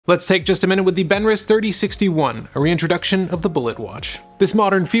Let's take just a minute with the Benrus 3061, a reintroduction of the bullet watch. This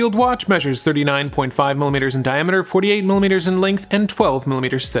modern field watch measures 39.5mm in diameter, 48mm in length, and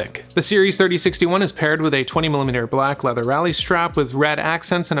 12mm thick. The Series 3061 is paired with a 20mm black leather rally strap with red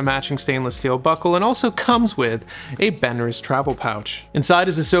accents and a matching stainless steel buckle, and also comes with a Benrus travel pouch. Inside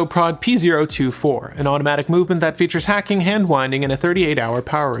is a SoProd P024, an automatic movement that features hacking, hand winding, and a 38-hour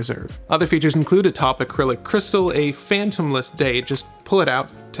power reserve. Other features include a top acrylic crystal, a phantomless date, just pull it out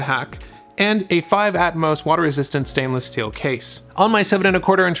to hack, and a 5 Atmos water-resistant stainless steel case. On my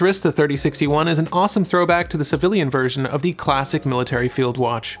 7¼ inch wrist, the 3061 is an awesome throwback to the civilian version of the classic military field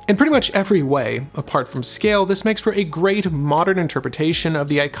watch. In pretty much every way, apart from scale, this makes for a great modern interpretation of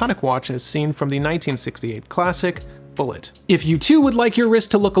the iconic watch as seen from the 1968 classic, Bullet. If you too would like your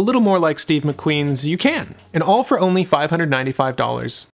wrist to look a little more like Steve McQueen's, you can, and all for only $595.